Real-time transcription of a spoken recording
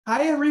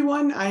Hi,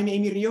 everyone. I'm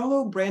Amy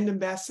Riolo, Brand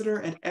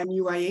Ambassador at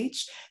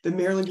MUIH, the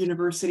Maryland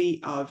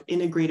University of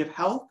Integrative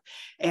Health.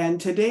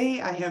 And today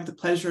I have the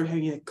pleasure of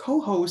having a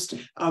co-host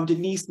of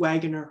Denise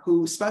Wagoner,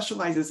 who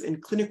specializes in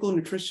clinical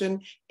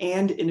nutrition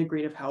and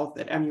integrative health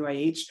at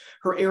MUIH.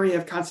 Her area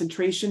of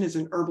concentration is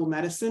in herbal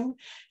medicine.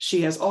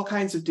 She has all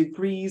kinds of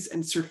degrees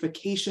and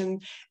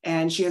certification,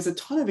 and she has a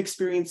ton of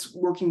experience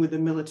working with the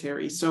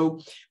military.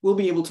 So we'll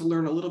be able to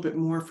learn a little bit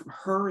more from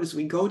her as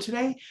we go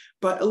today.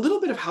 But a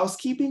little bit of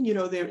housekeeping,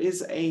 there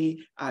is a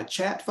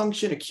chat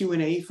function, a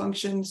Q&A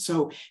function.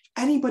 So if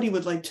anybody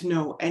would like to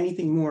know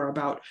anything more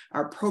about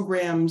our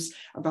programs,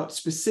 about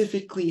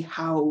specifically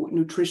how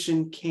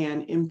nutrition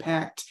can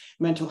impact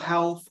mental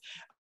health,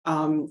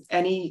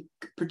 any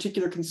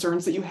particular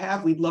concerns that you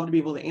have, we'd love to be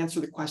able to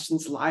answer the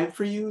questions live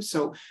for you.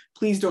 So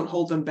please don't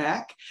hold them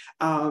back.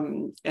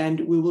 And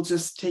we will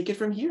just take it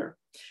from here.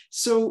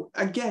 So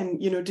again,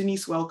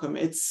 Denise, welcome.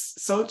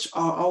 It's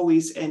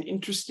always an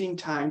interesting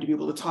time to be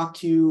able to talk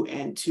to you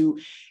and to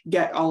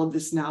get all of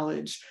this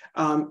knowledge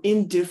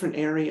in different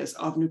areas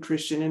of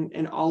nutrition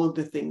and all of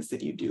the things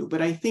that you do.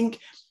 But I think,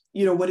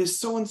 what is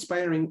so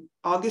inspiring,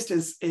 August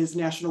is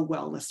National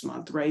Wellness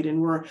Month, right?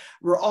 And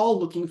we're all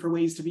looking for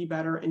ways to be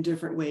better in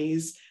different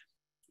ways.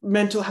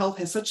 Mental health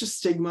has such a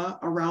stigma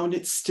around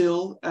it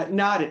still,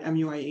 not at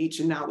MUIH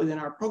and not within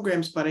our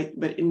programs, but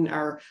in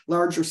our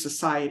larger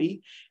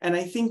society. And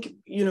I think,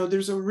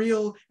 there's a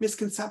real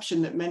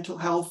misconception that mental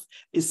health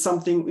is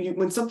something,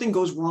 when something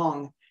goes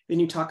wrong, then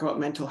you talk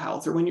about mental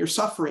health, or when you're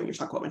suffering, you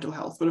talk about mental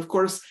health. But of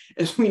course,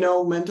 as we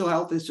know, mental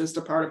health is just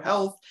a part of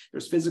health.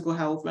 There's physical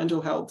health,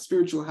 mental health,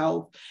 spiritual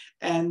health.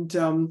 And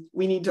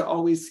we need to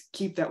always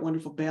keep that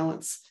wonderful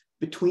balance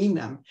between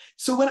them.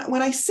 So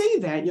when I say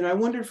that, I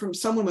wondered, from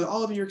someone with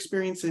all of your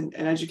experience and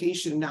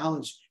education and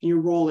knowledge in your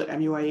role at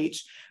MUIH,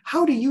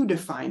 how do you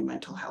define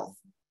mental health?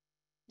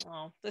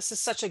 Oh, this is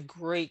such a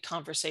great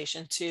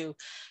conversation to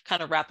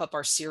kind of wrap up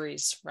our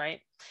series, right?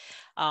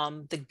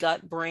 The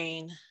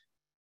gut-brain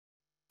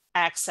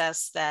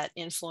axis that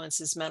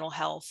influences mental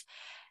health.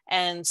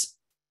 And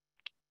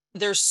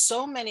there's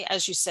so many,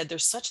 as you said,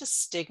 there's such a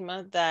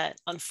stigma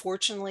that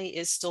unfortunately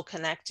is still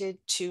connected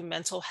to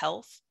mental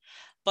health.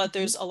 But Mhm.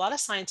 there's a lot of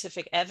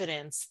scientific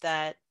evidence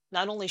that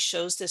not only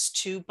shows this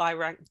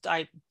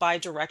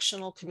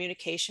bidirectional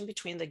communication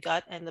between the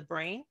gut and the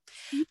brain,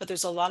 but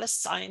there's a lot of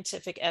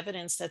scientific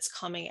evidence that's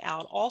coming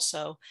out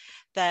also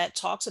that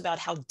talks about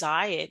how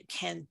diet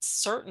can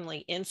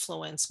certainly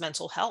influence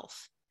mental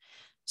health.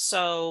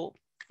 So,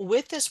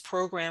 with this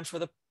program for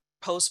the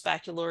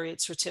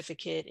Post-Baccalaureate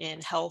certificate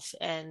in health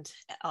and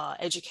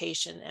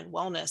education and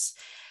wellness,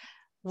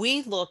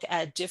 we look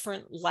at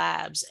different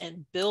labs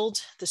and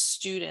build the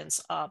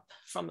students up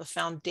from a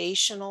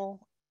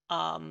foundational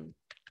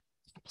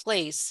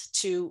place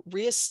to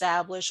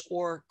reestablish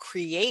or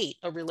create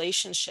a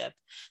relationship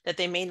that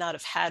they may not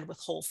have had with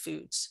whole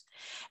foods,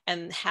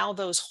 and how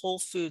those whole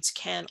foods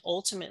can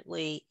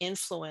ultimately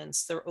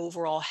influence their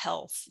overall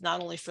health,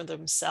 not only for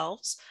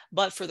themselves,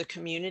 but for the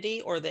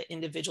community or the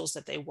individuals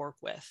that they work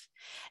with.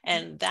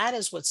 And that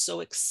is what's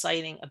so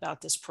exciting about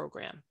this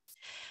program.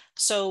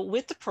 So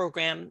with the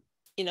program,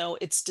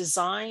 it's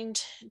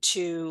designed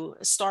to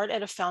start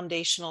at a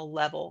foundational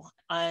level,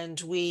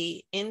 and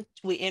we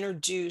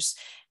introduce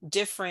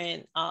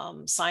different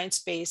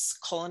science-based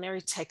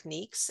culinary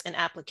techniques and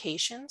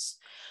applications.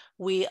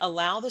 We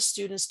allow the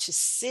students to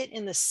sit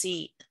in the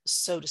seat,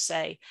 so to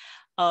say,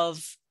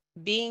 of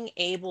being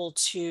able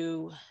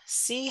to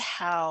see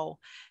how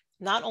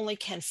not only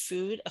can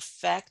food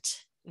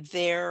affect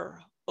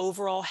their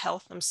overall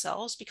health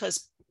themselves,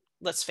 because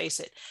let's face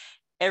it,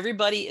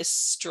 everybody is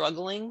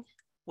struggling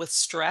with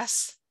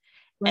stress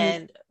Right.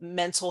 and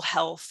mental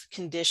health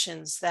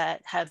conditions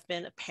that have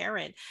been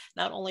apparent,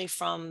 not only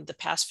from the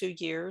past few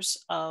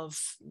years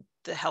of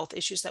the health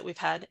issues that we've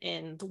had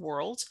in the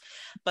world,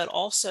 but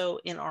also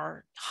in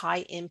our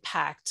high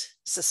impact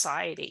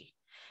society,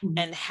 Mhm.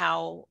 and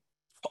how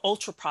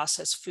ultra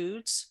processed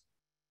foods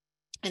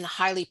and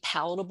highly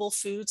palatable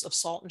foods of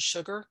salt and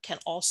sugar can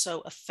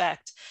also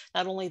affect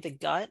not only the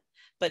gut,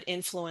 but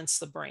influence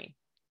the brain.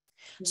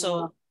 Yeah.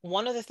 So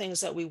one of the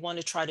things that we want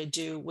to try to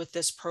do with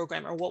this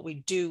program, or what we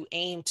do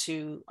aim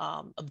to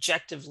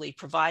objectively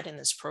provide in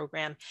this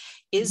program,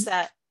 is Mhm.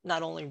 that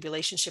not only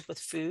relationship with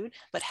food,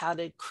 but how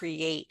to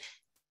create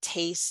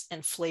taste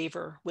and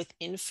flavor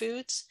within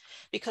foods,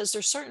 because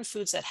there's certain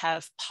foods that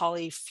have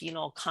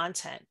polyphenol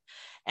content.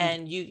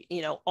 Mm.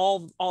 And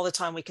all the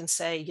time we can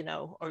say,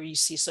 or you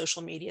see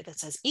social media that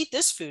says eat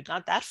this food,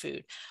 not that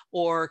food,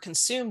 or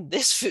consume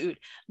this food.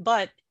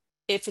 But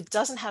if it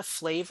doesn't have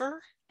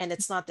flavor, and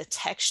it's not the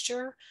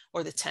texture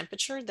or the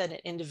temperature that an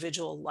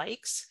individual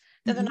likes,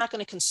 then they're Mhm. not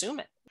going to consume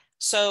it.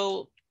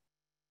 So,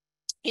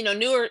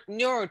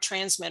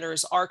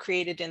 neurotransmitters are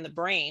created in the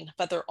brain,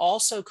 but they're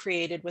also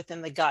created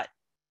within the gut.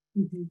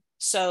 Mhm.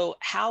 So,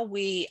 how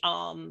we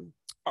or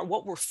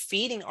what we're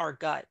feeding our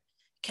gut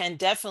can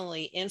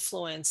definitely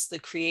influence the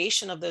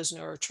creation of those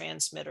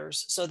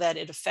neurotransmitters so that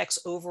it affects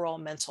overall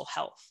mental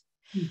health.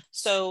 Mm.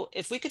 So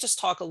if we could just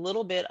talk a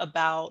little bit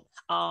about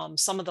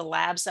some of the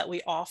labs that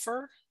we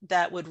offer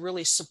that would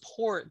really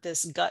support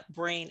this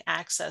gut-brain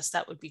access,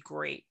 that would be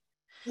great.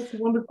 That's a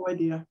wonderful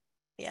idea.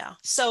 Yeah.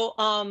 So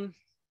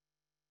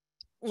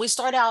we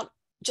start out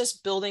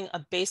just building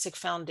a basic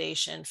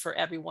foundation for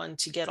everyone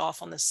to get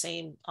off on the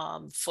same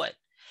foot.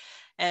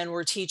 And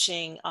we're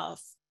teaching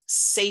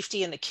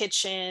safety in the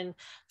kitchen,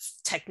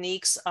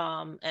 techniques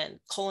and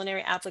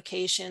culinary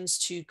applications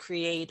to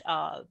create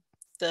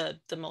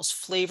the most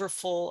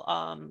flavorful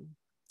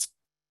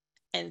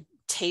and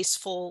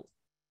tasteful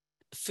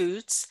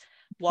foods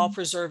while Mhm.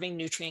 preserving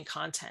nutrient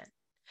content.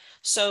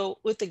 So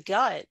with the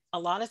gut, a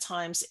lot of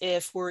times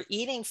if we're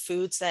eating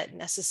foods that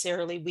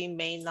necessarily we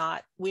may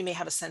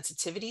have a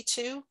sensitivity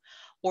to,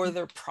 or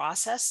they're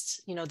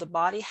processed, the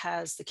body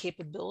has the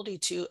capability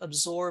to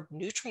absorb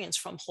nutrients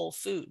from whole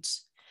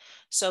foods.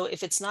 So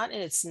if it's not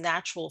in its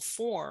natural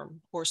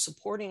form or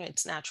supporting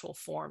its natural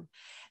form,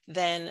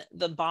 then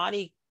the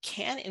body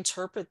can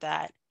interpret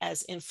that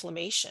as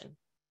inflammation.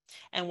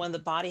 And when the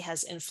body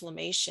has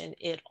inflammation,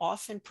 it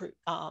often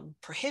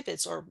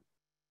prohibits or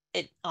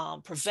it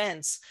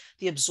prevents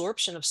the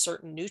absorption of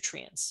certain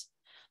nutrients.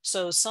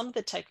 So some of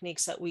the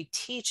techniques that we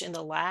teach in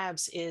the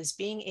labs is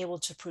being able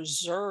to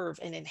preserve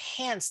and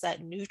enhance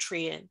that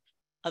nutrient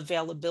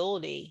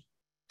availability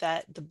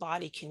that the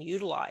body can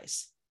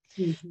utilize.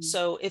 Mhm.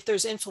 So if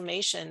there's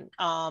inflammation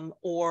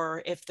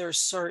or if there's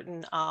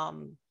certain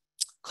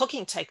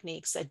cooking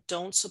techniques that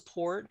don't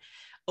support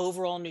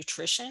overall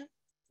nutrition,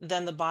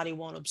 then the body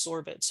won't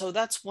absorb it. So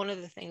that's one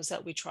of the things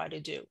that we try to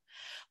do.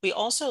 We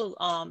also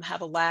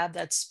have a lab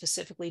that's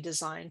specifically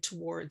designed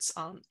towards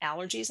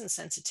allergies and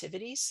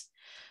sensitivities.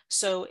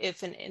 So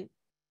if an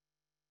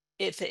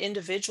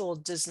individual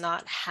does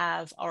not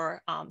have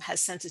or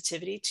has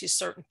sensitivity to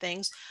certain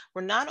things,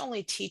 we're not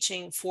only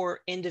teaching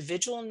for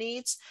individual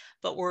needs,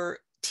 but we're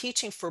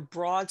teaching for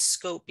broad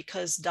scope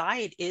because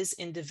diet is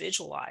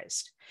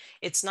individualized.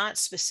 It's not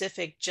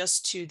specific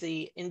just to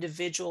the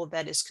individual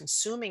that is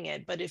consuming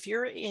it, but if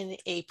you're in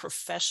a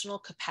professional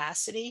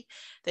capacity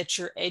that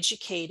you're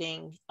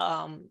educating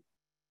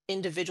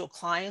individual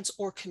clients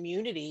or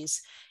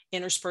communities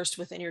interspersed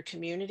within your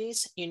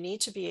communities, you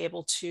need to be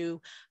able to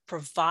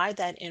provide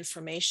that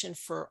information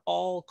for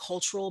all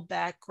cultural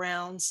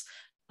backgrounds,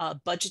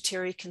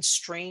 budgetary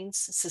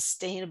constraints,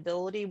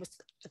 sustainability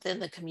within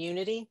the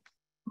community,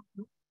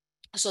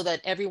 so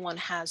that everyone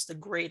has the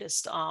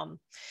greatest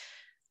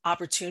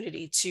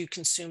opportunity to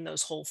consume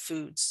those whole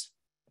foods.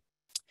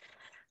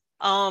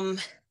 Um,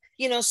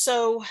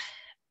 so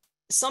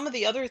some of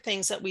the other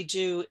things that we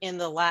do in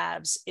the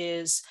labs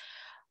is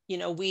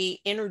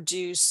we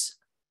introduce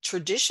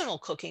traditional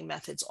cooking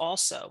methods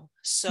also.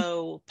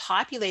 So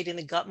populating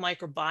the gut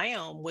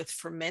microbiome with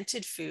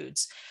fermented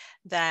foods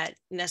that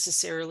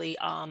necessarily,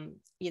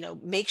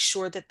 make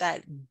sure that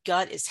that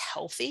gut is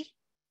healthy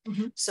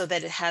Mhm. so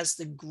that it has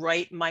the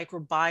right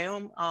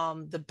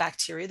microbiome, the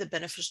bacteria, the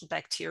beneficial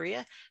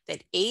bacteria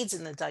that aids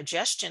in the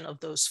digestion of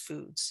those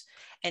foods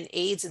and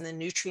aids in the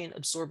nutrient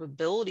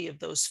absorbability of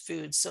those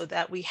foods so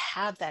that we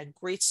have that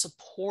great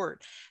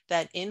support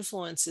that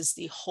influences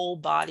the whole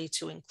body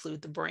to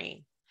include the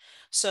brain.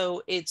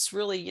 So it's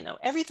really,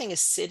 everything is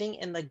sitting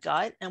in the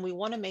gut, and we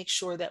want to make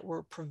sure that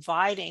we're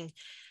providing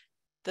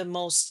the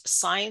most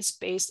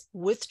science-based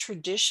with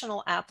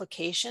traditional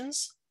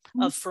applications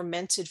Mhm. of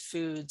fermented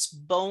foods,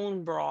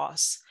 bone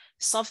broths,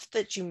 stuff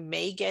that you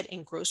may get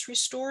in grocery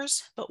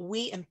stores, but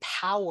we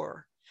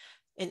empower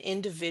an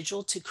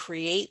individual to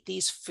create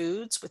these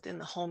foods within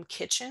the home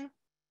kitchen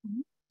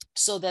Mhm.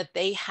 so that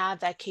they have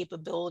that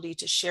capability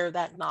to share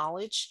that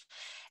knowledge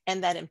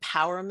and that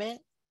empowerment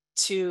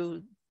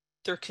to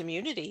their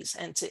communities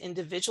and to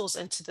individuals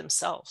and to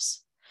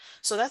themselves.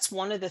 So that's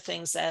one of the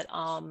things that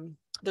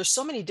there's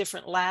so many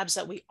different labs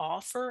that we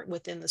offer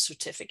within the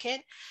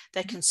certificate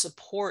that can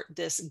support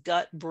this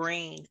gut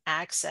brain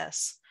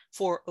access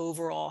for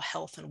overall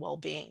health and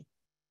well-being.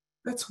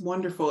 That's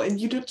wonderful. And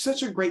you did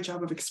such a great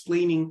job of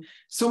explaining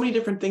so many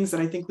different things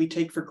that I think we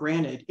take for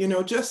granted.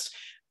 Just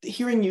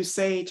hearing you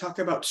talk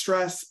about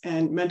stress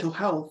and mental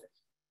health,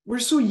 we're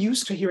so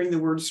used to hearing the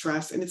word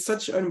stress, and it's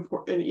such an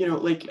important,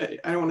 like,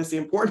 I don't want to say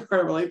important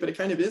part of our life, but it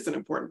kind of is an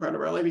important part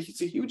of our life.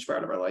 It's a huge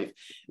part of our life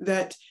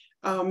that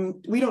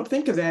we don't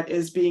think of that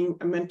as being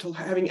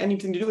having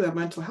anything to do with our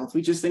mental health.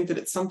 We just think that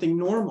it's something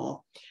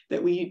normal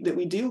that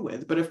we deal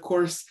with. But of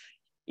course,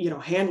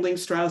 handling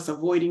stress,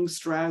 avoiding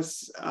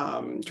stress,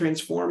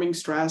 transforming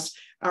stress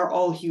are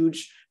all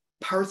huge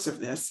parts of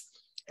this.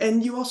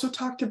 And you also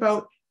talked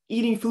about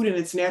eating food in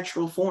its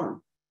natural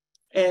form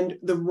and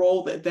the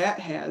role that that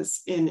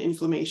has in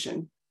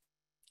inflammation.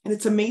 And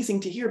it's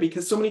amazing to hear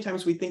because so many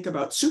times we think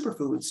about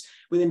superfoods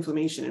with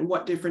inflammation and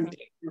what different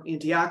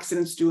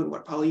antioxidants do and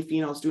what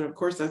polyphenols do. And of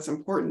course, that's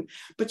important.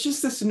 But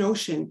just this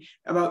notion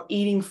about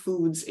eating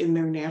foods in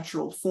their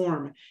natural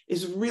form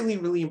is really,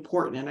 really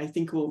important. And I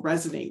think will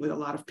resonate with a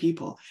lot of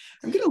people.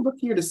 I'm going to look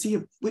here to see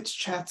which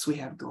chats we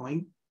have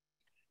going.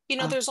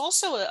 There's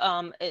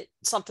also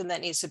something that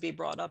needs to be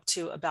brought up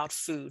too about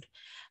food.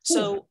 Oh,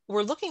 So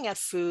we're looking at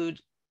food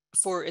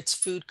for its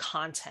food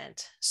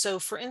content. So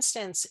for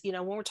instance,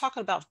 when we're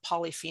talking about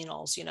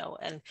polyphenols,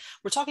 and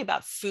we're talking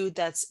about food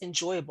that's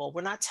enjoyable,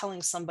 we're not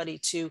telling somebody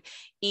to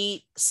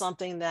eat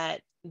something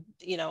that,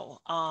 you know,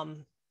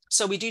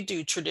 so we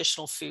do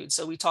traditional food.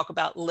 So we talk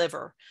about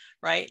liver,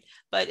 right?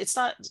 But it's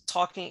not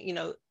talking,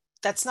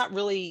 that's not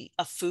really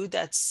a food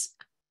that's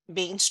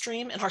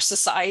mainstream in our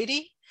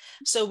society.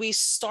 So we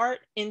start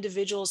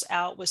individuals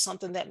out with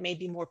something that may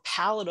be more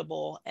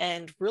palatable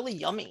and really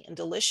yummy and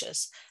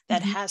delicious,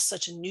 that Mhm. has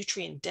such a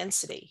nutrient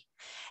density.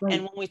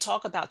 And Right. when we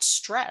talk about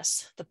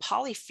stress, the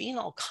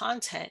polyphenol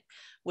content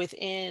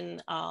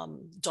within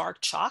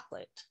dark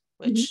chocolate,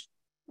 Mhm. which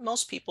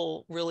most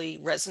people really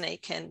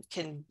resonate,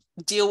 can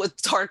deal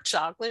with dark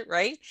chocolate,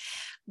 right?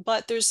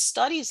 But there's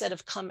studies that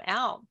have come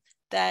out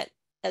that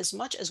as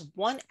much as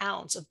 1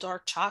 ounce of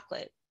dark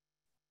chocolate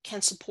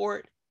can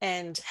support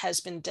and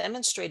has been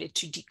demonstrated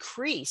to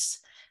decrease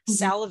Mhm.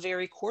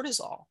 salivary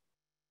cortisol,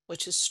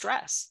 which is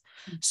stress.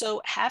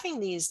 So having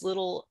these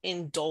little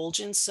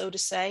indulgence, so to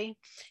say,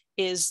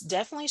 is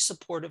definitely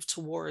supportive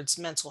towards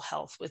mental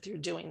health with you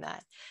doing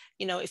that.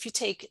 If you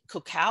take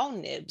cacao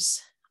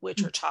nibs,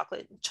 which Mhm.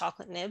 are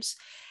chocolate nibs,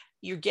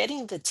 you're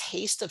getting the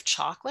taste of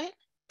chocolate,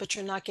 but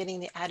you're not getting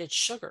the added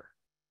sugar.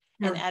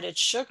 And Sure. added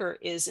sugar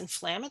is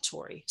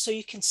inflammatory. So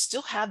you can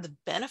still have the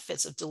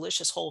benefits of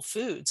delicious whole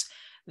foods,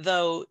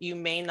 though you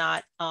may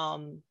not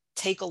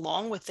take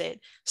along with it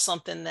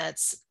something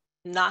that's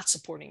not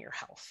supporting your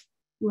health.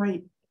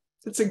 Right.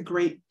 That's a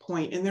great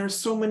point. And there are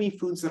so many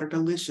foods that are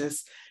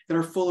delicious that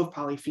are full of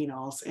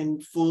polyphenols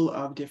and full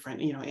of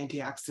different,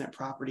 antioxidant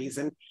properties.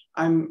 And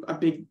I'm a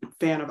big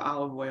fan of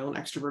olive oil and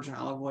extra virgin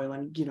olive oil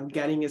and,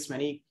 getting as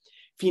many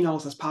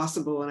phenols as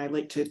possible. And I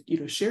like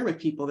to, share with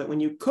people that when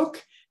you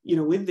cook,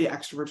 with the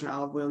extra virgin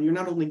olive oil, you're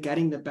not only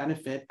getting the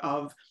benefit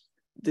of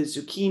the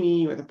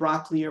zucchini or the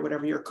broccoli or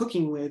whatever you're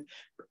cooking with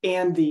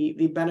and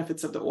the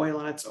benefits of the oil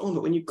on its own,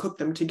 but when you cook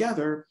them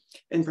together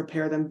and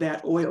prepare them,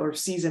 that oil, or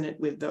season it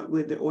with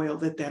the oil,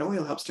 that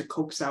oil helps to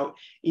coax out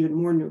even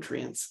more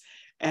nutrients.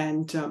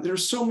 And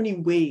there's so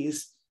many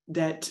ways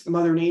that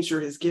Mother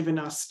Nature has given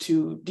us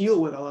to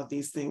deal with all of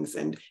these things.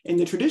 And in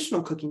the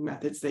traditional cooking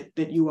methods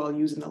that you all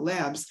use in the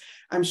labs,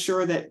 I'm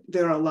sure that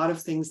there are a lot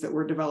of things that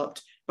were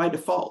developed by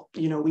default.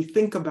 We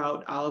think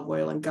about olive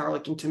oil and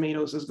garlic and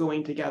tomatoes as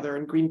going together,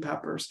 and green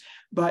peppers,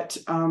 but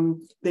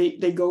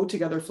they go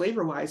together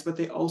flavor wise, but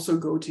they also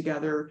go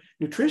together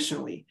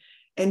nutritionally.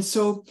 And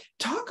so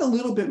talk a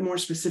little bit more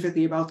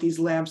specifically about these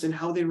labs and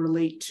how they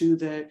relate to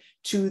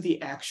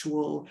the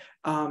actual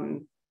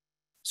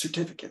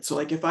certificate. So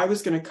like if I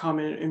was going to come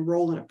and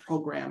enroll in a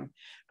program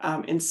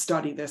and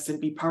study this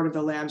and be part of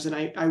the labs, and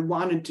I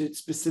wanted to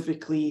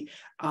specifically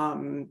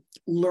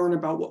learn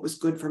about what was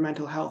good for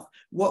mental health,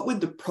 what would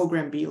the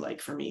program be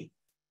like for me?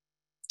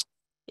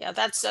 Yeah,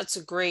 that's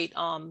a great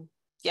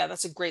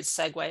that's a great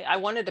segue. I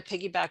wanted to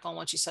piggyback on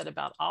what you said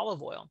about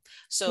olive oil.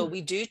 So Sure.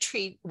 we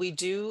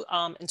do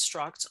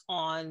instruct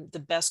on the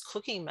best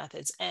cooking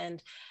methods.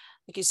 And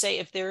like you say,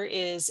 if there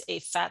is a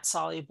fat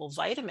soluble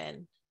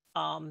vitamin,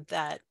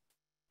 that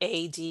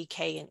A, D,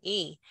 K, and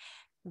E,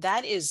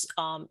 that is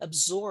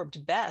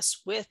absorbed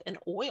best with an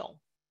oil,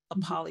 a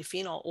Mhm.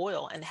 polyphenol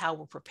oil, and how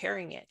we're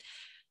preparing it.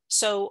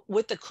 So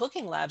with the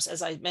cooking labs,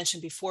 as I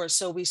mentioned before, I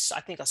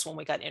think that's when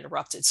we got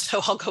interrupted. So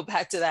I'll go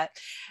back to that.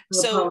 No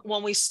So problem.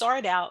 when we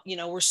start out,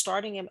 we're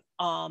starting in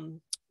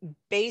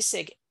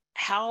basic,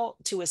 how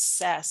to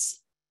assess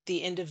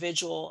the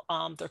individual,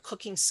 their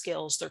cooking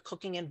skills, their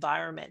cooking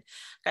environment.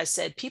 Like I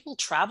said, people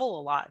travel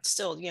a lot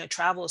still.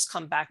 Travel has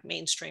come back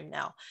mainstream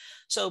now.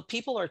 So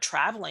people are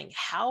traveling.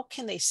 How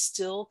can they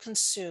still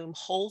consume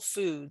whole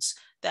foods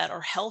that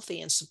are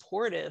healthy and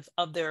supportive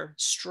of their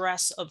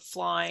stress of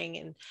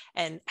flying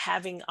and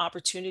having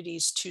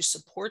opportunities to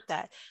support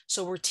that?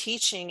 So we're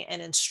teaching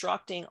and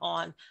instructing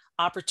on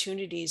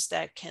opportunities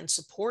that can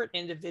support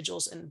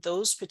individuals in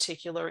those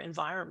particular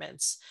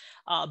environments,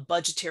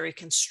 budgetary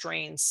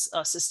constraints,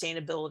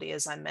 sustainability,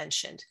 as I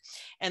mentioned.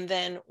 And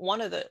then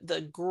one of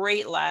the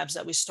great labs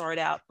that we start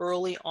out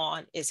early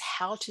on is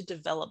how to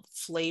develop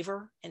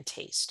flavor and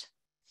taste,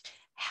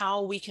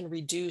 how we can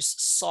reduce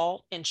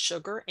salt and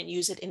sugar and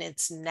use it in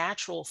its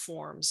natural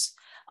forms,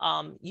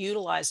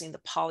 utilizing the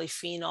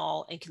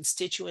polyphenol and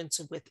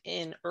constituents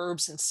within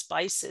herbs and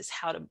spices,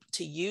 how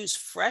to use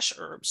fresh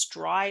herbs,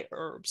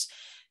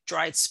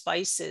 dried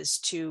spices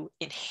to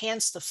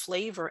enhance the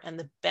flavor and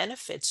the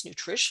benefits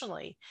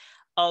nutritionally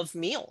of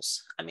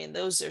meals. I mean,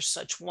 those are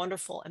such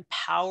wonderful and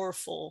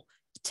powerful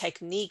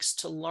techniques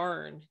to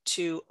learn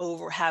to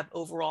have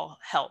overall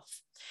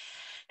health.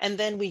 And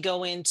then we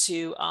go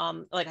into,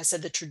 like I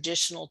said, the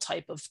traditional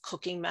type of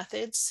cooking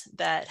methods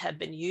that have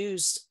been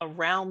used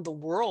around the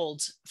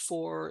world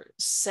for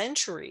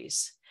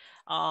centuries.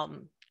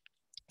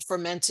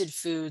 Fermented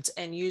foods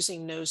and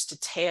using nose to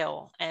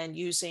tail and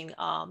using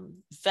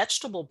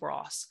vegetable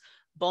broths,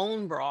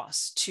 bone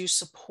broths to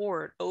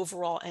support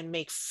overall and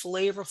make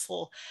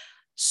flavorful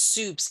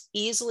soups,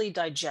 easily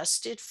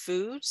digested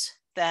foods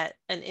that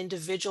an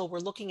individual, we're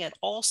looking at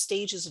all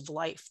stages of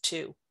life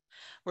too.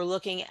 We're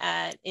looking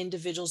at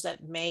individuals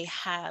that may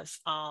have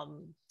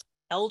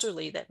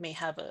elderly, that may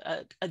have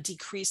a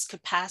decreased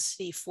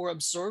capacity for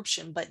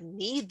absorption, but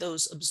need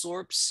those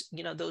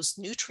those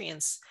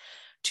nutrients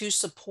to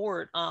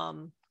support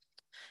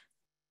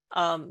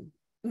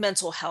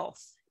mental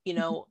health,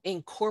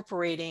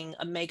 incorporating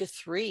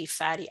omega-3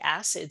 fatty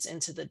acids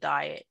into the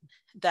diet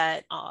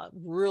that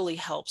really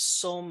helps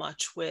so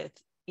much with,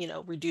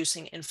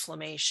 reducing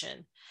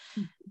inflammation.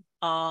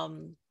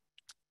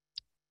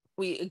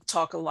 We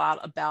talk a lot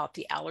about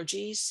the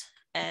allergies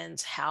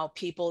and how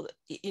people,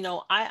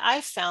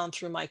 I found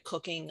through my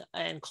cooking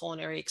and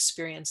culinary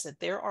experience that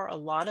there are a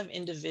lot of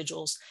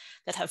individuals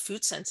that have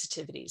food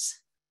sensitivities.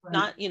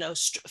 Right. Not,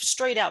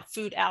 straight out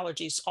food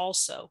allergies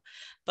also,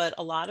 but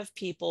a lot of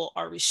people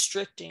are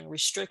restricting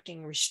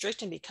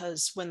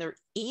because when they're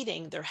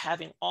eating, they're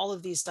having all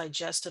of these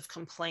digestive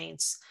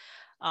complaints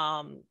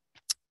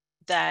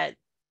that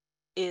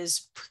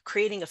is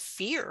creating a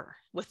fear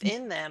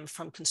within them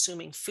from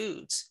consuming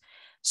foods.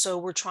 So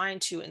we're trying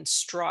to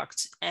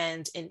instruct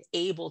and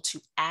enable to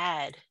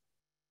add,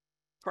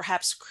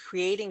 perhaps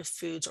creating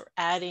foods or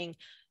adding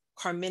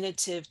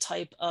carminative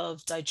type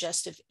of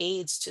digestive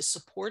aids to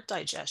support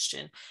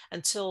digestion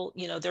until,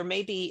 there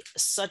may be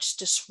such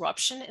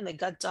disruption in the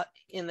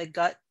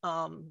gut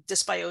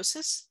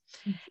dysbiosis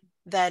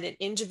that an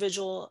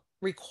individual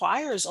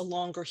requires a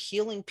longer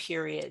healing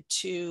period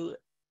to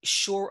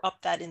shore up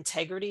that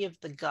integrity of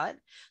the gut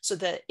so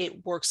that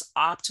it works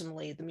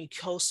optimally. The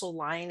mucosal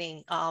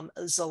lining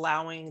is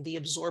allowing the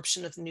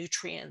absorption of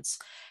nutrients,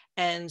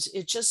 and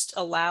it just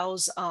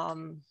allows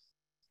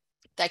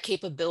that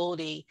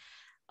capability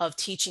of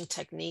teaching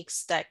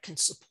techniques that can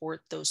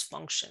support those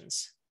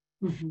functions.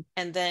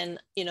 And then,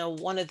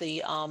 one of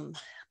the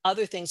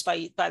other things,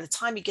 by the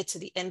time you get to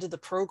the end of the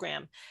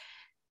program,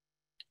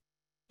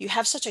 you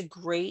have such a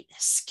great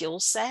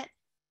skill set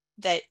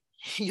that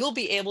you'll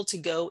be able to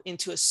go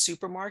into a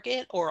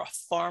supermarket or a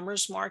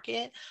farmer's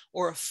market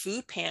or a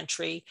food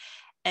pantry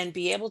and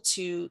be able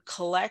to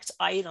collect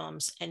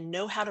items and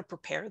know how to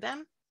prepare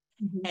them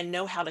and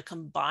know how to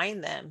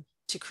combine them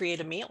to create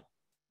a meal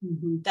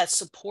that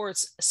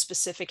supports a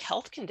specific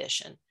health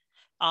condition,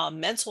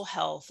 mental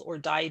health or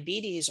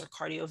diabetes or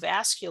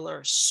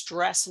cardiovascular,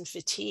 stress and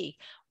fatigue.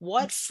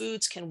 What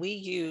foods can we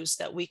use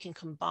that we can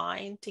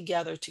combine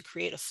together to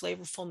create a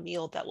flavorful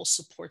meal that will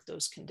support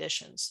those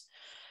conditions?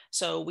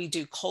 So we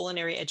do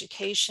culinary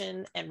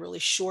education and really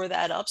shore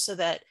that up so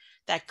that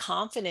that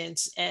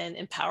confidence and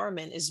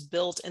empowerment is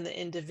built in the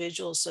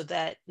individual, so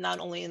that not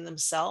only in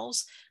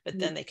themselves, but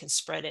then they can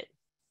spread it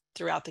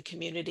throughout the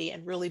community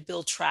and really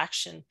build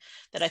traction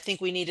that I think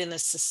we need in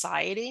this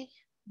society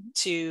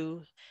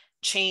to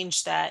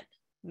change that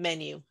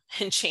menu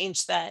and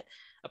change that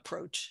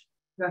approach.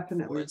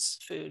 Definitely. Towards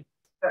food.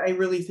 I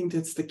really think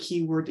that's the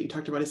key word that you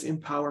talked about, is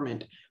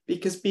empowerment,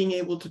 because being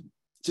able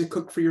to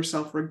cook for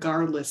yourself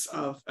regardless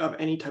of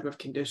any type of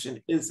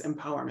condition is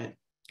empowerment.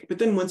 But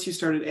then once you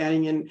started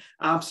adding in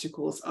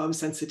obstacles of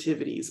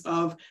sensitivities,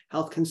 of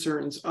health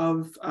concerns,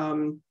 of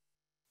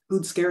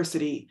food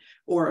scarcity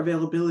or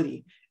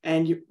availability,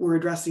 and we're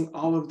addressing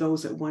all of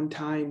those at one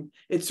time,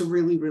 it's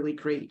really, really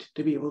great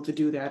to be able to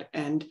do that.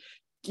 And,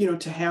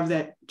 to have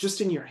that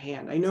just in your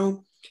hand. I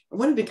know I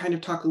wanted to kind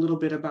of talk a little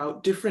bit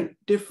about different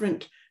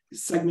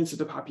segments of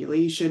the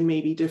population,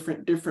 maybe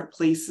different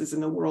places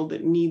in the world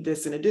that need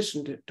this, in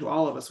addition to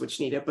all of us which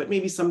need it, but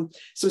maybe some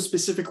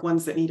specific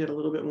ones that need it a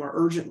little bit more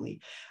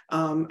urgently.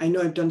 I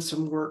know I've done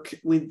some work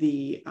with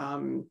the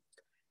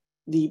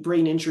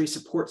brain injury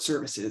support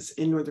services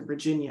in Northern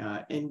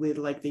Virginia, and with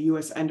like the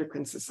U.S.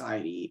 Endocrine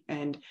Society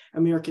and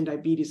American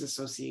Diabetes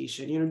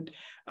Association,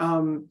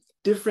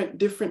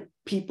 different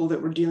people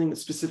that were dealing with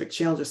specific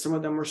challenges. Some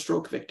of them were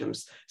stroke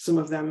victims, some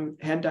of them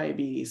had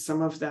diabetes,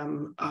 some of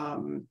them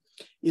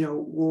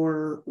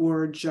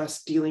were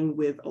just dealing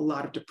with a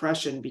lot of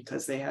depression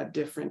because they had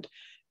different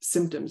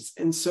symptoms.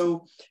 And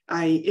so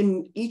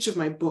in each of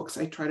my books,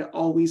 I try to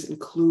always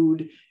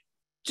include,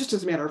 just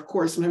as a matter of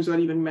course, sometimes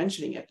without even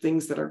mentioning it,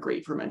 things that are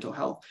great for mental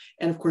health.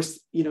 And of course,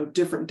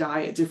 different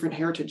diets, different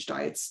heritage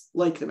diets,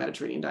 like the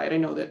Mediterranean diet. I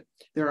know that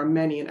there are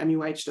many, and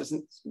MUIH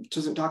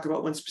doesn't talk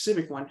about one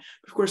specific one.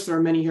 But of course, there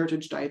are many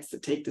heritage diets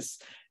that take this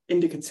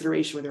into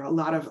consideration, where there are a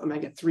lot of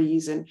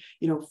omega-3s and,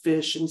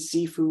 fish and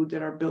seafood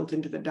that are built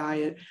into the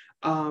diet.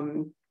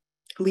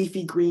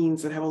 Leafy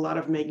greens that have a lot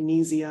of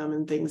magnesium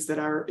and things that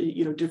are,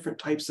 different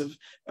types of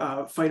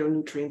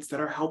phytonutrients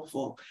that are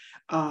helpful.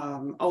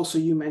 Also,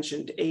 you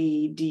mentioned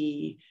A,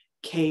 D,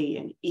 K,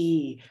 and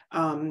E,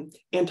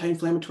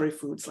 anti-inflammatory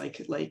foods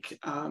like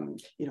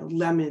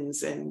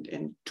lemons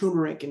and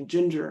turmeric and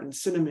ginger and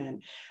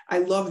cinnamon. I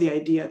love the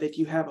idea that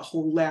you have a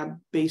whole lab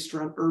based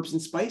around herbs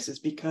and spices,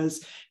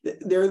 because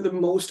they're the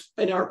most,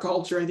 in our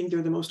culture, I think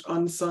they're the most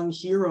unsung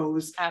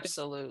heroes.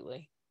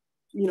 Absolutely.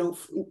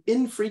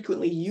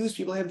 infrequently used.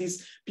 People have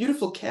these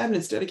beautiful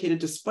cabinets dedicated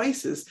to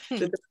spices that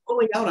they're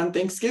pulling out on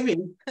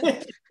Thanksgiving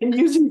and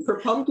using for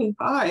pumpkin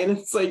pie. And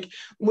it's like,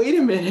 wait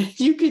a minute,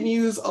 you can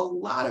use a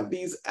lot of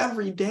these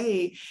every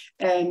day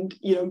and,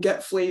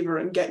 get flavor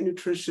and get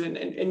nutrition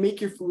and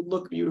make your food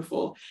look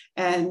beautiful.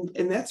 And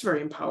that's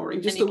very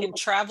empowering. And you can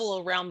travel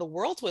around the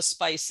world with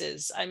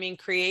spices. I mean,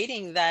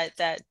 creating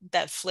that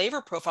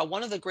flavor profile.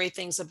 One of the great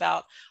things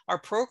about our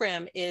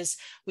program is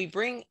we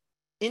bring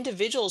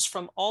individuals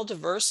from all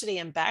diversity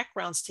and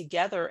backgrounds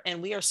together,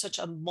 and we are such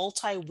a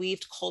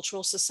multi-weaved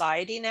cultural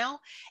society now,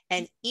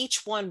 and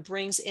each one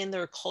brings in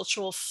their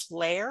cultural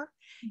flair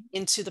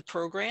into the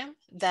program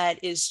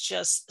that is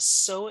just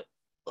so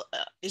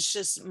it's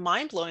just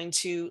mind-blowing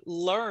to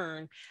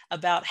learn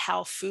about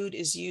how food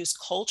is used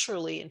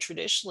culturally and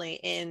traditionally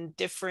in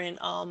different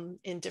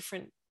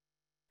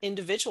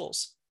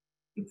individuals.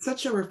 It's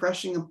such a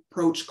refreshing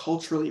approach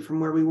culturally from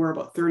where we were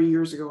about 30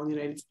 years ago in the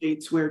United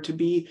States, where to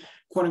be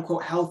quote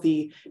unquote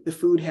healthy, the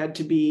food had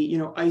to be,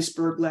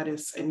 iceberg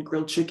lettuce and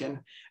grilled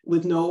chicken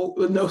with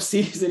no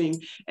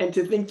seasoning. And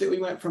to think that we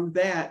went from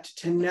that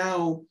to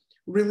now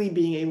really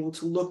being able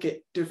to look at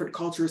different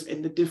cultures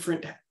and the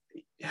different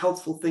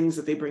healthful things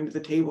that they bring to the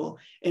table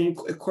and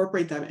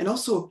incorporate them, and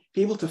also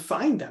be able to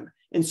find them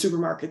in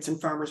supermarkets and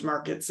farmers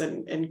markets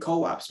and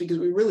co-ops, because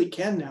we really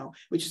can now,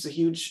 which is a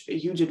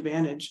huge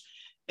advantage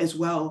as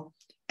well.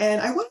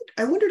 And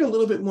I wondered a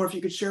little bit more if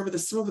you could share with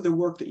us some of the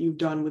work that you've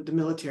done with the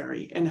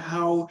military and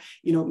how,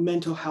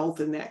 mental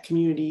health in that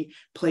community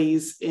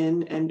plays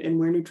in and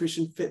where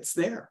nutrition fits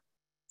there.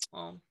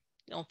 Well,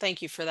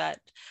 thank you for that.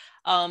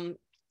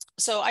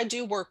 So I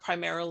do work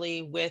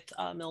primarily with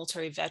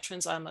military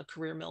veterans. I'm a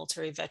career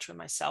military veteran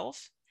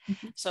myself.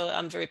 Mm-hmm. So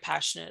I'm very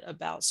passionate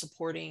about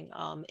supporting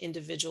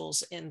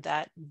individuals in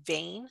that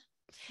vein.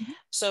 Mm-hmm.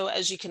 So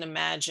as you can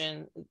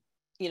imagine,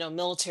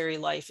 military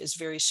life is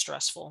very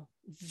stressful,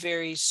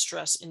 very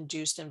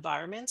stress-induced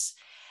environments.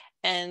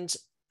 And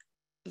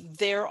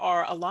there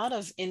are a lot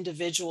of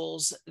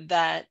individuals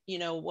that,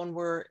 when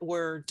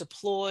we're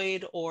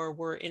deployed or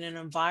we're in an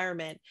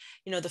environment,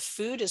 the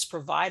food is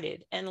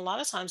provided. And a lot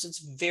of times it's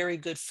very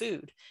good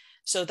food.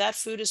 So that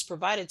food is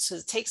provided. So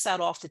it takes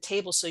that off the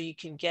table so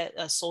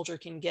a soldier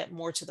can get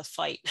more to the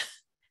fight,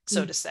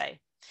 so to say.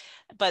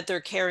 But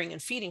they're caring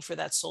and feeding for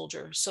that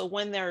soldier. So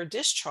when they're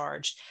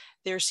discharged,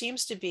 there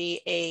seems to be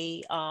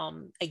a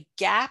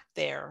gap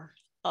there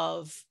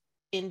of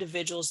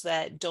individuals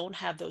that don't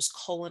have those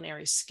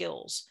culinary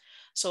skills.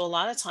 So a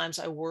lot of times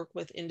I work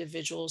with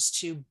individuals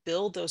to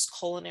build those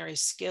culinary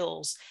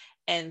skills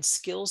and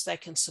skills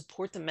that can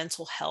support the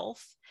mental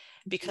health,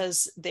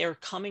 because they're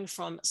coming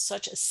from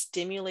such a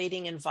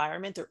stimulating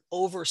environment. They're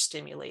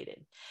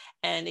overstimulated,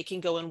 and it can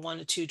go in one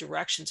of two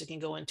directions. It can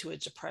go into a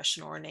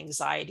depression or an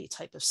anxiety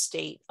type of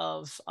state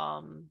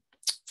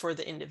for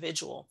the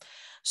individual.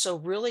 So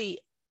really,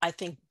 I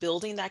think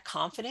building that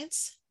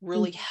confidence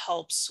really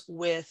helps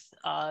with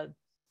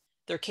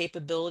their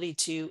capability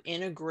to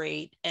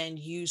integrate and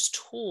use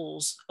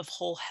tools of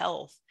whole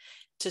health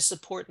to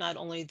support not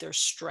only their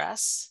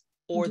stress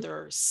or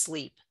their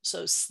sleep.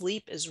 So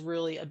sleep is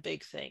really a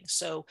big thing.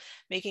 So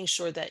making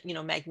sure that,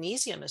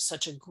 magnesium is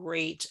such a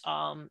great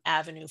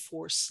avenue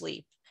for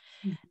sleep.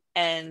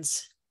 And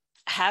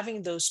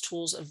having those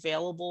tools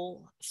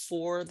available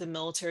for the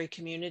military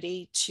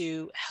community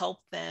to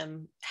help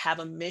them have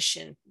a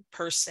mission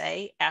per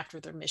se after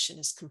their mission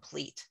is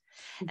complete.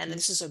 And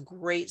this is a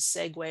great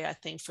segue, I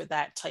think, for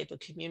that type of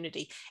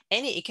community.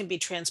 It can be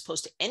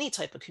transposed to any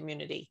type of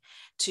community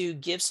to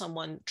give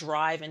someone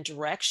drive and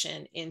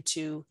direction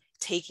into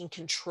taking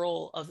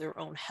control of their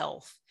own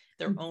health,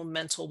 their own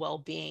mental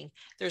well-being.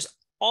 There's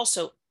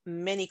also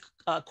many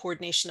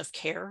coordination of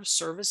care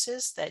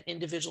services that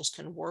individuals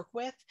can work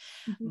with,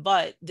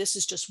 but this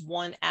is just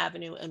one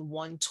avenue and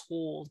one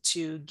tool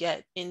to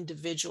get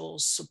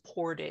individuals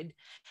supported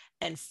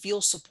and feel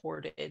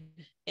supported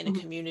in a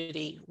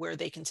community where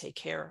they can take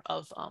care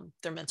of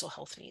their mental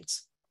health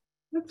needs.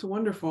 That's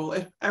wonderful.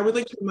 I would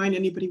like to remind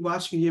anybody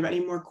watching, if you have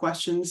any more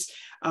questions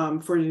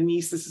for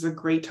Denise, this is a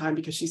great time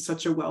because she's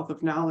such a wealth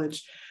of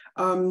knowledge.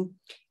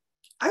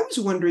 I was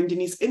wondering,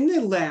 Denise, in the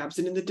labs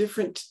and in the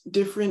different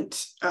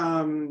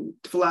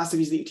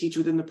philosophies that you teach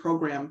within the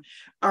program,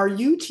 are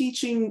you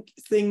teaching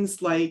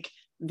things like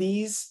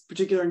these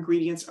particular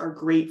ingredients are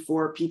great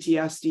for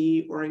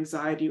PTSD or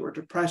anxiety or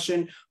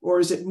depression, or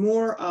is it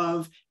more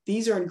of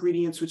these are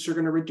ingredients which are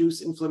going to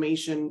reduce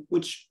inflammation,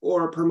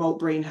 or promote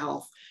brain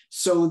health,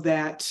 so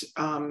that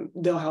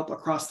they'll help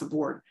across the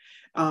board?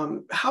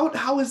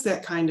 How is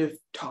that kind of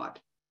taught?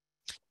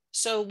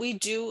 So we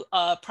do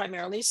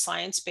primarily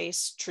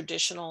science-based,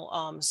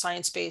 traditional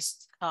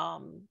science-based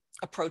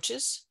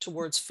approaches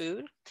towards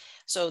food.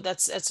 So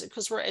that's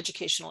because we're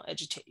educational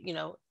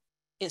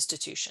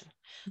institution.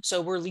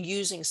 So we're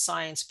using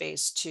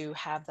science-based to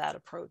have that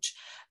approach.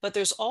 But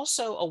there's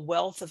also a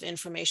wealth of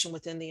information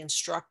within the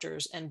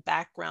instructors and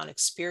background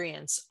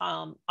experience.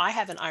 I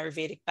have an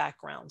Ayurvedic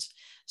background,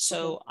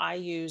 so I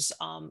use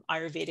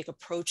Ayurvedic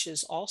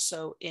approaches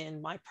also in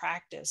my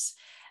practice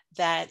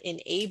that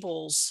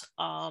enables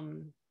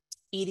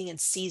eating in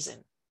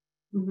season.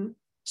 Mm-hmm.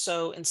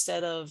 So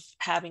instead of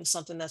having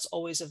something that's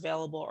always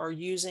available, or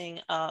using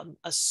a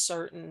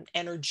certain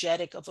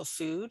energetic of a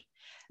food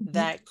Mm-hmm.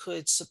 that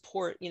could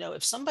support,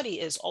 if somebody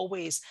is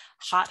always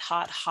hot,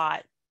 hot,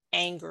 hot,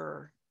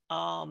 anger,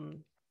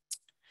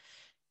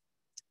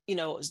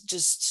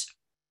 just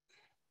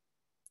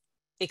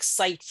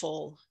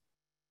exciteful,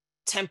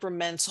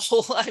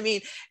 temperamental, I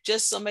mean,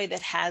 just somebody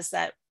that has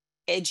that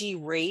edgy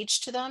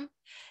rage to them,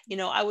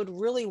 I would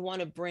really want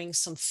to bring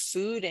some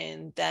food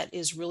in that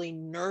is really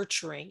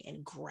nurturing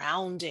and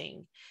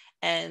grounding.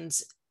 And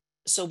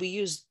so we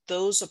use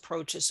those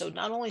approaches. So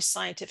not only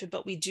scientific,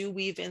 but we do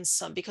weave in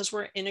some, because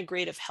we're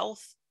integrative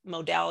health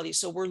modality.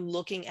 So we're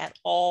looking at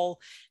all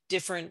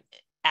different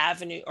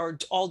avenue, or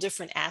all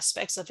different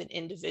aspects of an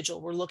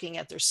individual. We're looking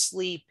at their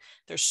sleep,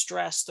 their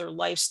stress, their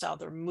lifestyle,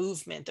 their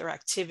movement, their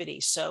activity.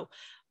 So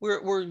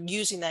we're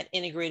using that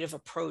integrative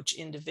approach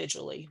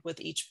individually with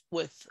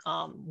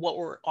what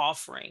we're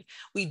offering.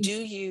 We do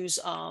use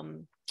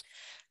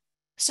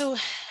so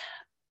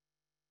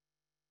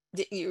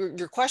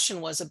your question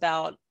was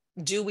about,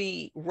 do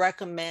we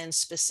recommend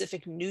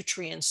specific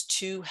nutrients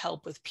to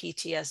help with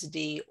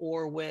PTSD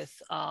or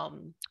with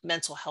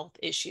mental health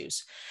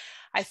issues?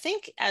 I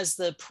think as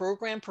the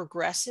program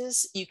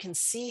progresses, you can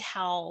see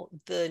how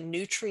the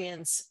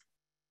nutrients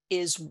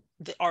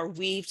are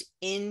weaved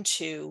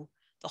into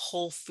the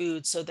whole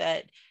food, so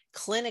that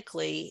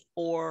clinically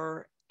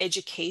or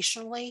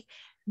educationally,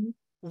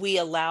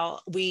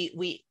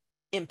 we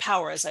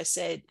empower, as I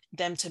said,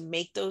 them to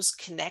make those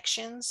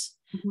connections,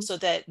 Mm-hmm. so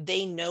that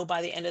they know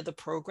by the end of the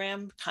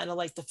program, kind of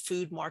like the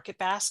food market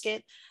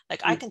basket, like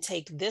I can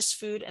take this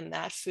food, and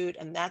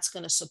that's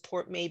going to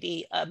support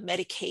maybe a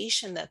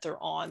medication that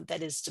they're on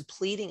that is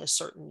depleting a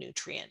certain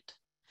nutrient.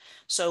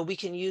 So we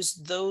can use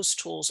those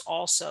tools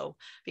also,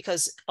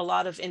 because a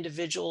lot of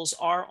individuals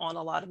are on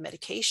a lot of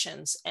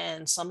medications,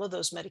 and some of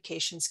those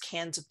medications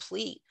can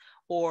deplete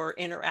or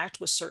interact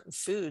with certain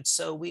foods.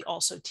 So we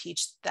also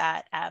teach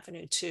that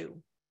avenue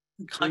too,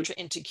 Great.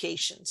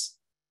 contraindications.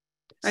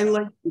 I So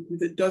like it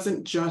because it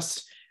doesn't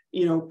just,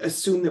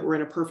 assume that we're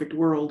in a perfect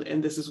world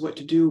and this is what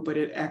to do, but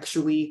it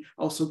actually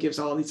also gives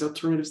all these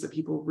alternatives that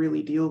people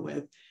really deal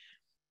with.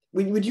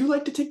 Would you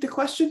like to take the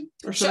question,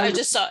 or should sure, I?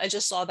 I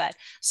just saw that.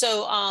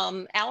 So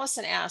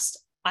Allison asked,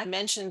 I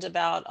mentioned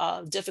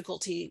about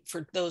difficulty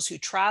for those who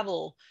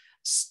travel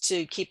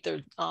to keep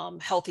their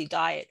healthy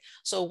diet.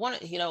 So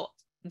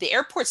the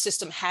airport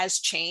system has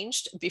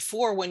changed.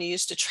 Before, when you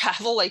used to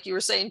travel, like you were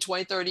saying,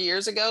 20, 30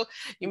 years ago,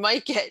 you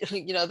might get,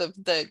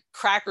 the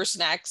cracker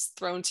snacks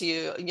thrown to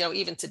you,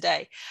 even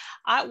today.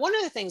 One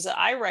of the things that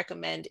I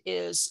recommend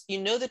is,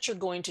 that you're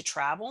going to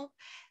travel,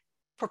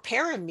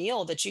 prepare a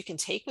meal that you can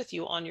take with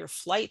you on your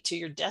flight to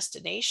your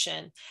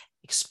destination.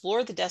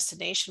 Explore the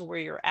destination where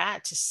you're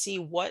at to see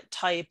what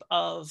type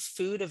of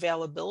food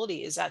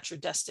availability is at your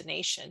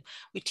destination.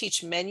 We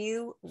teach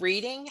menu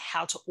reading,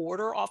 how to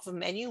order off a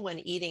menu when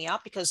eating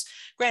out, because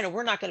granted,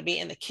 we're not going to be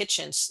in the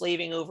kitchen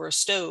slaving over a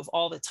stove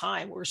all the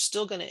time. We're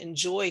still going to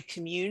enjoy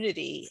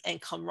community and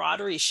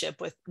camaraderie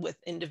with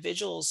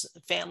individuals,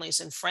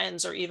 families, and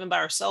friends, or even by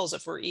ourselves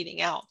if we're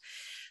eating out.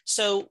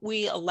 So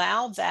we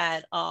allow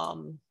that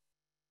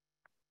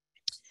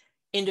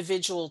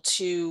individual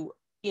to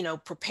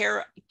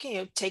prepare,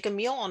 take a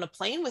meal on a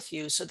plane with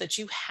you, so that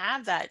you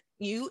have that,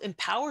 you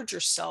empowered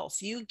yourself,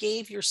 you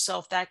gave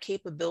yourself that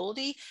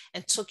capability,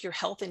 and took your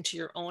health into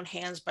your own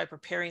hands by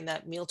preparing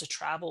that meal to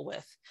travel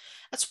with.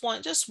 That's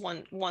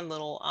one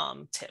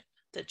little tip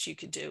that you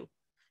could do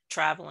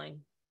traveling.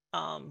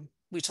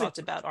 We talked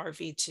about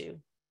RV too.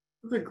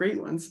 Those are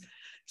great ones.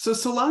 So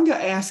Solanga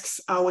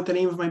asks what the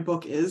name of my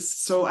book is.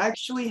 So I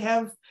actually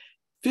have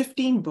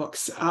 15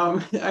 books.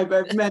 I've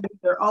met,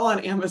 they're all on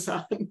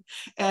Amazon.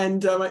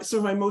 And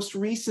so my most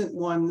recent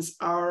ones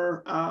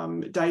are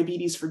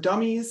Diabetes for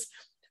Dummies.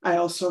 I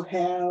also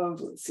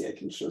have, let's see, I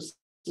can show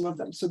some of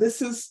them. So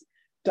this is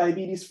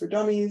Diabetes for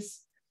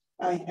Dummies.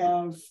 I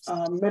have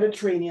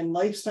Mediterranean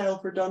Lifestyle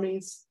for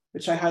Dummies,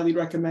 which I highly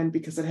recommend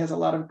because it has a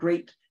lot of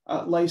great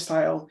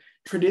lifestyle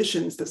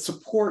traditions that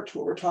support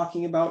what we're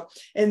talking about.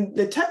 And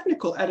the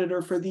technical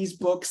editor for these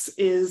books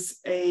is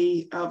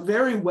a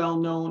very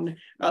well-known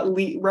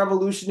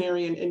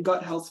revolutionary in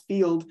gut health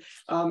field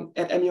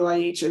at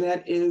MUIH, and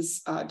that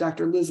is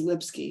Dr. Liz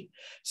Lipsky.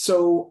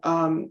 So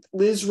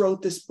Liz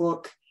wrote this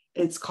book.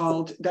 It's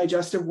called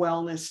Digestive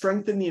Wellness,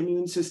 Strengthen the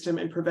Immune System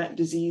and Prevent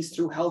Disease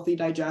Through Healthy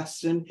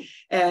Digestion.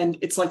 And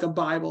it's like a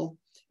Bible.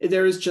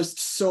 There is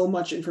just so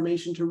much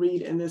information to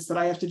read in this that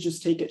I have to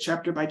just take it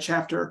chapter by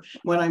chapter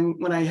when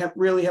I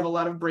really have a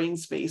lot of brain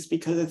space,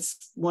 because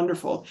it's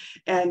wonderful.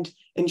 And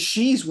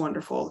she's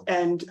wonderful.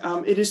 And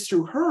it is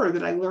through her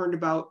that I learned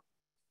about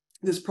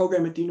this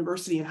program at the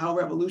university and how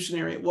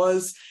revolutionary it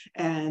was.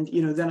 And,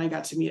 then I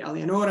got to meet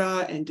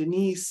Eleonora and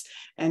Denise.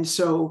 And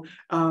so,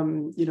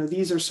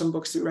 these are some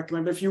books that we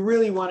recommend. But if you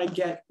really want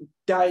to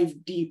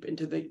dive deep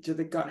into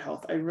the gut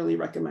health, I really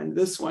recommend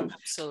this one.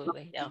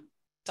 Absolutely. Yeah.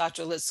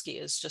 Dr. Lipsky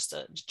is just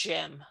a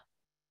gem.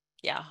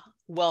 Yeah.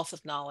 wealth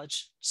of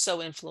knowledge,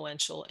 so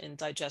influential in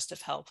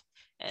digestive health.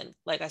 And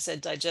like I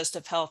said,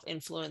 digestive health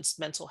influenced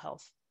mental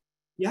health.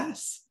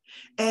 Yes.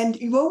 And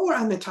while we're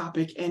on the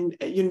topic, and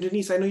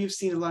Denise, I know you've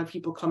seen a lot of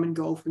people come and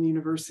go from the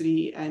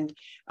university and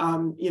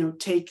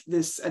take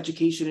this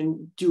education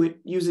and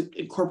use it,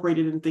 incorporate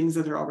it in things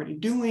that they're already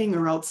doing,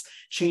 or else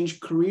change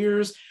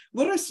careers.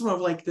 What are some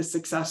of like the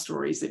success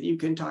stories that you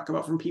can talk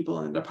about from people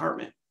in the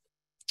department?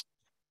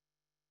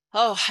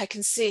 Oh, I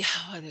can see.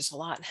 Oh, there's a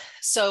lot.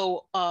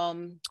 So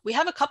we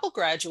have a couple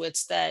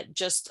graduates that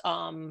just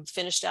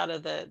finished out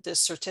of this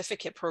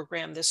certificate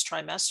program this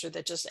trimester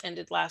that just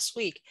ended last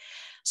week.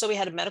 So we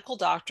had a medical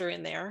doctor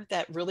in there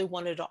that really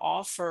wanted to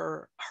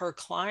offer her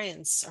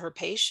clients, her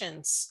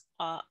patients,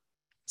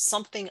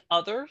 something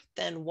other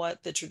than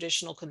what the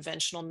traditional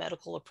conventional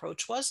medical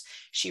approach was.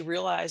 She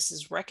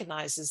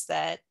recognizes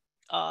that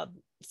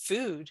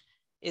food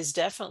is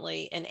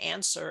definitely an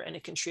answer and a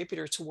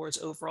contributor towards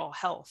overall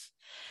health.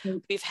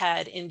 We've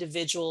had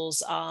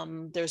individuals,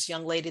 there's a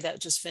young lady that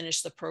just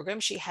finished the program.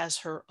 She has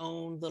her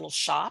own little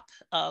shop,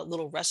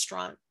 little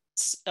restaurant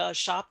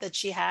shop that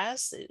she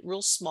has,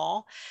 real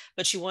small,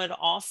 but she wanted to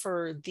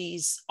offer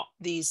these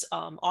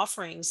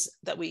offerings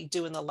that we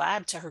do in the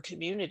lab to her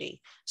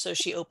community. So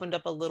she opened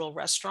up a little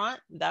restaurant.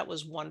 That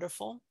was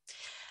wonderful.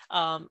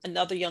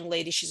 Another young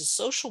lady, she's a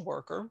social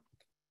worker,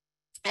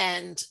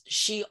 and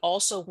she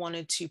also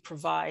wanted to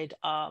provide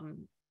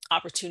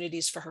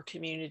opportunities for her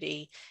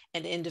community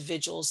and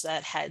individuals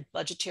that had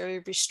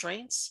budgetary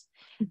restraints,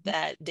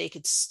 that they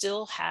could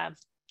still have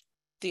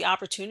the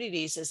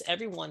opportunities, as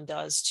everyone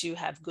does, to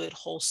have good,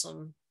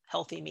 wholesome,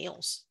 healthy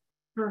meals.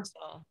 Sure.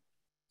 So,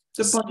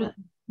 the budget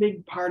is a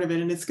big part of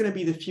it, and it's going to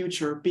be the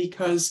future,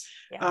 because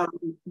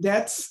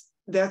that's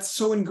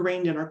so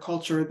ingrained in our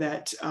culture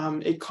that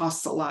it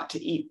costs a lot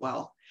to eat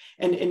well.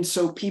 And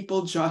so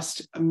people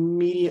just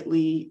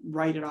immediately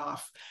write it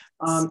off.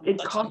 It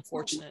costs,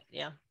 unfortunate,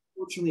 yeah.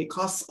 Unfortunately, it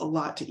costs a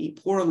lot to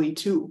eat poorly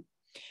too.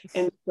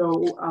 And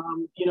so,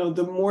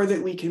 the more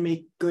that we can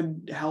make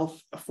good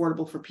health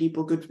affordable for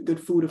people, good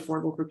food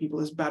affordable for people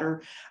is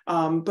better.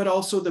 But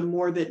also the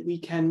more that we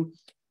can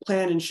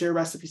plan and share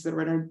recipes that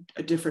are in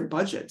a different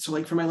budget. So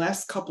like for my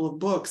last couple of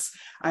books,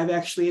 I've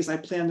actually, as I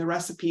plan the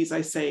recipes,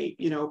 I say,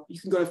 you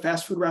can go to a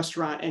fast food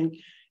restaurant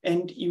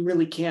and you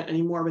really can't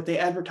anymore, but they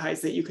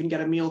advertise that you can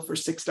get a meal for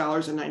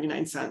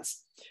 $6.99.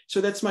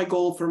 So that's my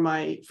goal for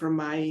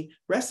my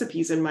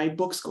recipes and my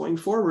books going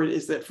forward,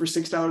 is that for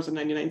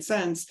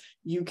 $6.99,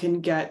 you can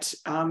get,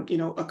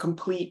 a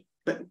complete,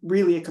 but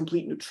really a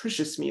complete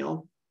nutritious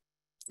meal,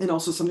 and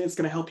also something that's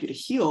going to help you to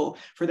heal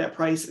for that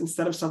price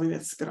instead of something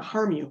that's going to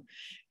harm you.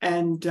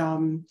 And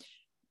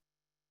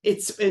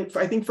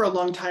I think for a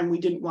long time, we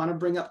didn't want to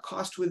bring up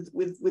cost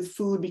with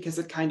food because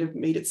it kind of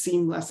made it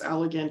seem less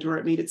elegant, or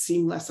it made it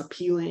seem less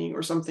appealing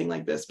or something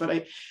like this.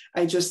 But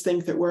I just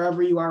think that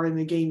wherever you are in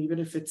the game, even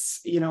if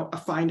it's, a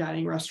fine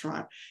dining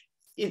restaurant,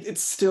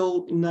 it's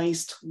still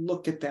nice to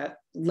look at that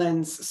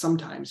lens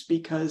sometimes,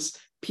 because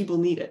people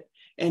need it.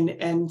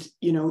 And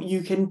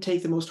you can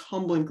take the most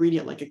humble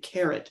ingredient like a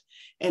carrot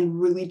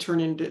and really turn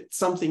into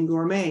something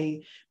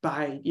gourmet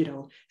by,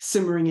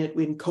 simmering it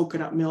in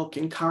coconut milk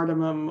and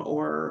cardamom,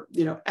 or,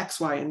 X,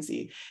 Y, and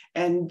Z.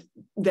 And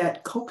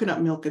that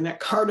coconut milk and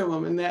that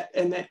cardamom and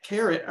that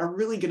carrot are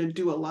really going to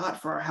do a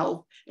lot for our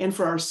health and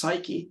for our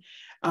psyche,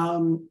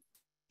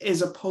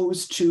 as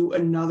opposed to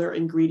another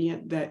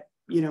ingredient that,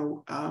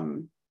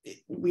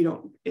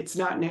 it's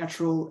not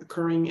natural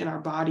occurring in our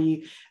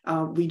body.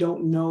 We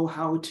don't know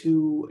how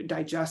to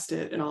digest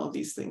it and all of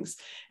these things.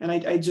 And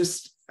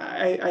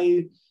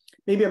I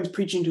maybe I'm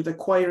preaching to the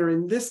choir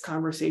in this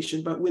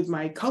conversation, but with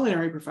my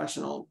culinary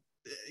professional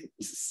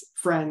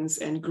friends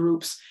and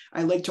groups,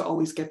 I like to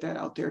always get that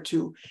out there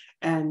too.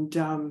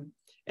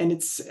 And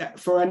it's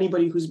for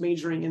anybody who's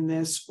majoring in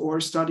this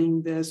or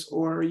studying this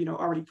or,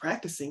 already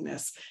practicing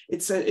this,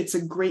 it's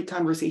a great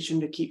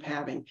conversation to keep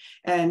having.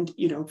 And,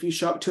 if you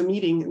show up to a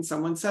meeting and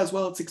someone says,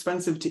 well, it's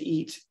expensive to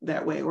eat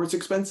that way, or it's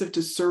expensive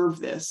to serve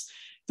this,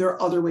 there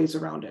are other ways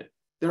around it.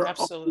 There are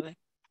absolutely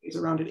ways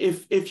around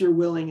it if you're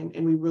willing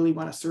and we really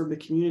want to serve the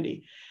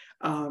community.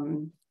 I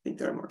think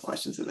there are more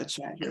questions in the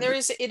chat here. And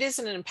it is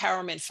an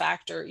empowerment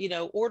factor,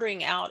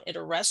 ordering out at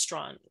a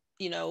restaurant,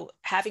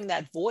 having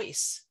that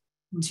voice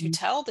to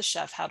tell the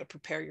chef how to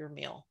prepare your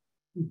meal.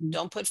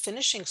 Don't put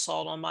finishing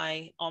salt on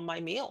my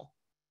meal.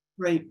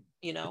 Right.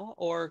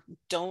 Or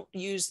don't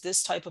use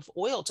this type of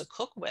oil to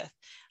cook with.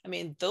 I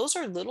mean, those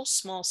are little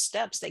small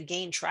steps that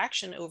gain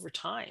traction over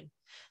time.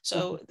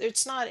 So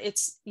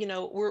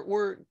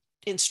we're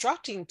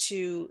instructing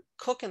to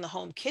cook in the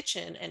home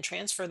kitchen and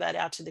transfer that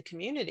out to the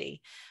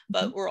community.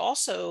 But we're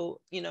also,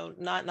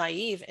 not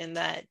naive in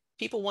that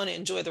people want to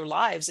enjoy their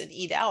lives and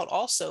eat out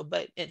also,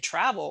 but and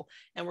travel,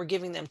 and we're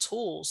giving them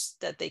tools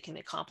that they can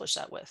accomplish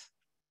that with.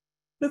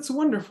 That's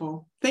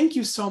wonderful. Thank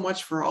you so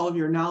much for all of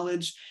your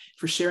knowledge,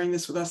 for sharing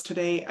this with us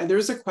today.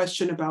 There's a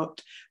question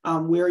about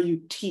where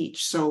you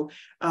teach. So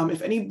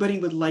if anybody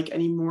would like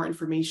any more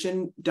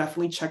information,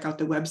 definitely check out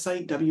the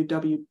website,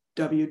 www.culinary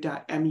www.muih.edu.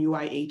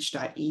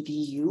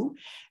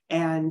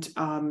 And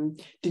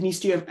Denise,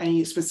 do you have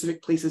any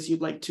specific places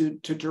you'd like to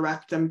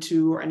direct them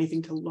to, or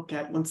anything to look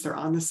at once they're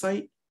on the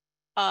site?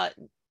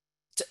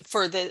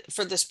 For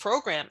this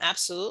program,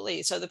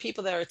 absolutely. So the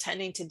people that are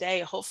attending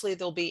today, hopefully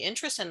they'll be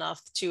interested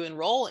enough to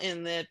enroll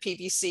in the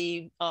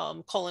PBC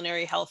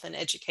Culinary Health and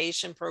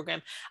Education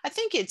program. I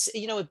think it's,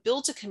 it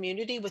builds a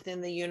community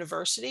within the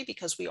university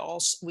because we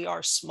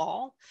are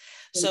small,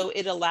 so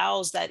it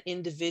allows that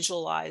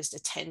individualized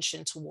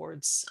attention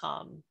towards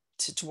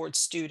towards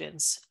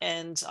students.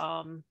 And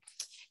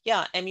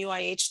yeah,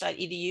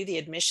 MUIH.edu, the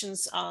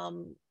admissions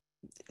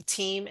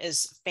team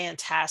is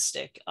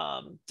fantastic.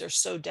 They're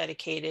so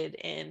dedicated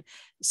in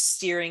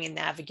steering and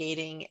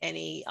navigating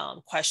any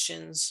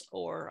questions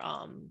or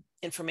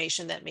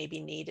information that may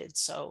be needed.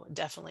 So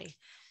definitely,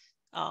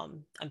 I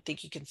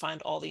think you can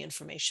find all the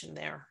information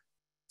there.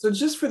 So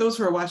just for those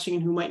who are watching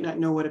and who might not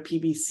know what a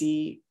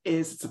PBC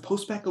is, it's a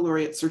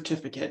post-baccalaureate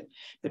certificate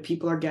that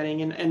people are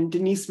getting. And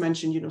Denise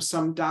mentioned,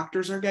 some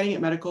doctors are getting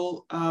it,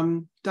 medical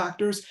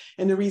doctors.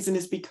 And the reason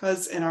is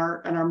because in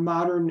our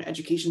modern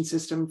education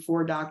system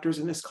for doctors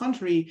in this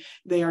country,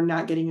 they are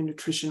not getting a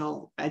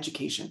nutritional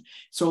education.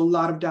 So a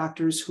lot of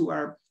doctors who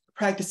are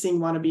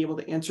practicing want to be able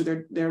to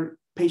answer their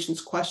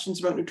patients'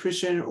 questions about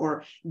nutrition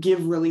or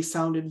give really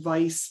sound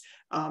advice.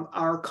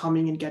 Are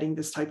coming and getting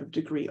this type of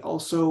degree.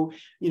 Also,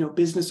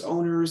 business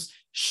owners,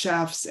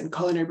 chefs, and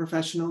culinary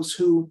professionals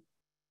who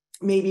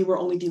maybe were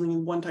only dealing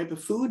with one type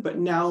of food, but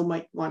now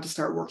might want to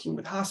start working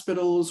with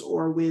hospitals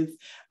or with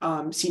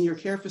senior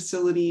care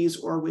facilities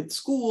or with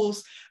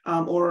schools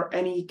or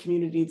any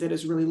community that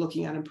is really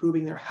looking at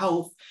improving their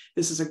health.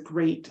 This is a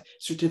great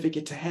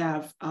certificate to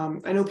have.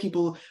 I know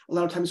people a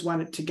lot of times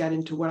want to get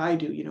into what I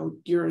do.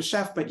 You're a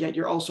chef, but yet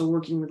you're also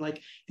working with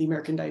like the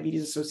American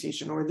Diabetes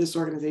Association or this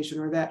organization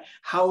or that.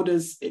 How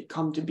does it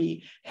come to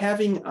be?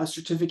 Having a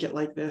certificate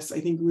like this, I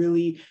think,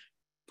 really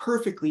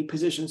perfectly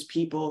positions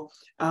people,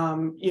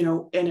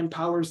 and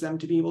empowers them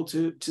to be able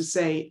to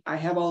say, I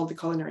have all of the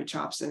culinary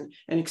chops and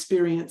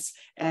experience,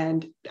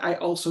 and I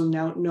also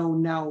now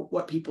know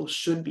what people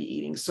should be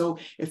eating. So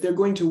if they're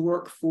going to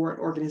work for an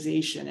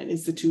organization, an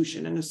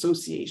institution, an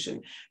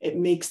association, it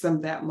makes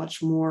them that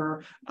much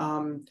more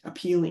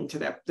appealing to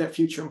that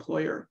future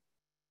employer.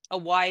 A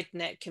wide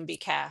net can be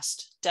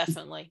cast,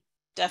 definitely.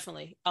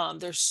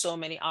 There's so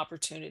many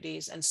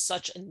opportunities and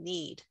such a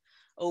need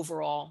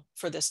overall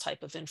for this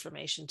type of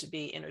information to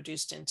be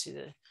introduced into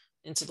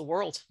the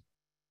world.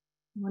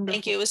 Wonderful.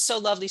 Thank you. It was so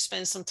lovely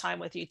spending some time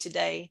with you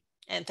today,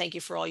 and thank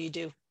you for all you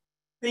do.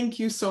 Thank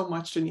you so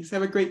much, Denise.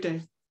 Have a great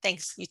day.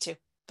 Thanks. You too.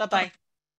 Bye-bye.